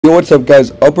Yo, what's up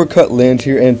guys, Uppercut Land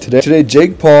here, and today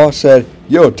Jake Paul said,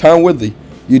 yo, Tyron Woodley,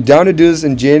 you down to do this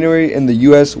in January in the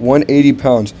US 180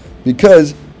 pounds,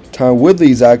 because Tyron Woodley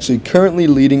is actually currently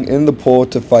leading in the poll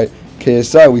to fight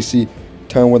KSI. We see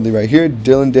Tyron Woodley right here,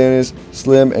 Dylan Dennis,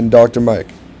 Slim, and Dr.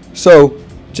 Mike. So,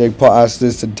 Jake Paul asked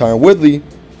this to Tyron Woodley.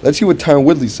 Let's see what Tyron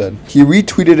Woodley said. He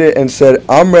retweeted it and said,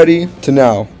 I'm ready to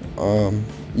now.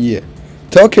 Yeah.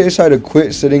 Tell KSI to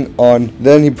quit sitting on,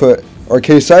 then he put, or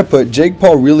KSI put, Jake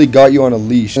Paul really got you on a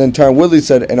leash. And then Tyron Woodley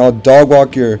said, and I'll dog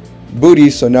walk your booty,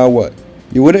 so now what?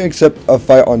 You wouldn't accept a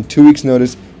fight on 2 weeks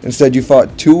notice. Instead, you fought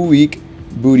 2-week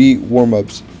booty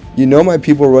warm-ups. You know my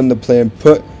people run the play, and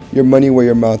put your money where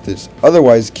your mouth is.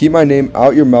 Otherwise, keep my name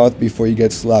out your mouth before you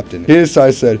get slapped in it.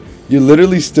 KSI said, you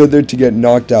literally stood there to get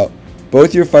knocked out.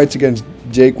 Both your fights against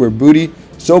Jake were booty.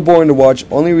 So boring to watch.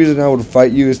 Only reason I would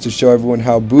fight you is to show everyone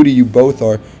how booty you both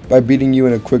are by beating you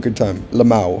in a quicker time.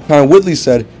 Lamau. Tyron Woodley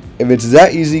said, if it's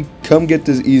that easy, come get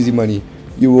this easy money.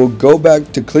 You will go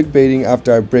back to clickbaiting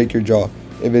after I break your jaw.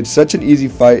 If it's such an easy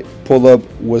fight, pull up,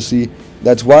 wussy.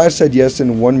 That's why I said yes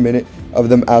in 1 minute of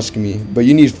them asking me. But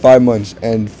you need 5 months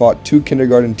and fought 2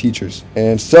 kindergarten teachers.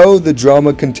 And so the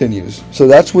drama continues. So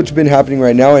that's what's been happening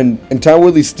right now. And Tyron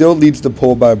Woodley still leads the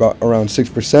poll by about around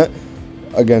 6%.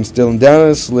 Against Dylan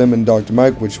Dennis, Slim, and Dr.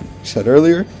 Mike, which we said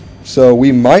earlier. So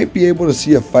we might be able to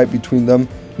see a fight between them.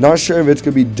 Not sure if it's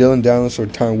going to be Dylan Dennis or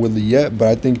Tyron Woodley yet, but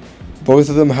I think both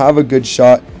of them have a good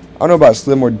shot. I don't know about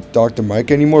Slim or Dr. Mike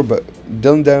anymore, but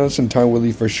Dylan Dennis and Tyron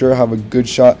Woodley for sure have a good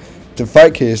shot to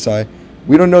fight KSI.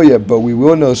 We don't know yet, but we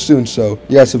will know soon. So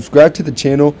yeah, subscribe to the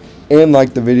channel and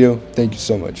like the video. Thank you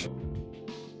so much.